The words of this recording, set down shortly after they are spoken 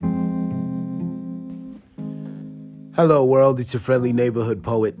Hello, world. It's your friendly neighborhood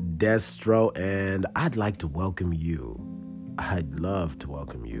poet, Destro, and I'd like to welcome you. I'd love to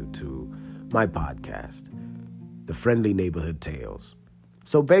welcome you to my podcast, The Friendly Neighborhood Tales.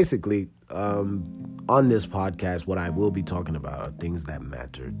 So basically, on this podcast, what I will be talking about are things that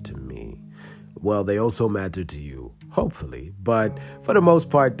matter to me. Well, they also matter to you, hopefully, but for the most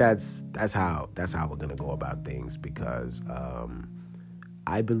part, that's how we're gonna go about things because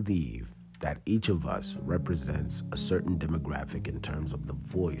I believe that each of us represents a certain demographic in terms of the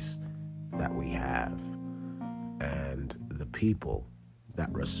voice that we have and the people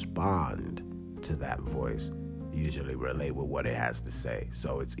that respond to that voice usually relate with what it has to say.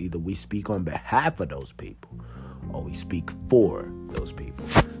 So it's either we speak on behalf of those people or we speak for those people.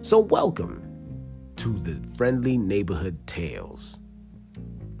 So welcome to the Friendly Neighborhood Tales.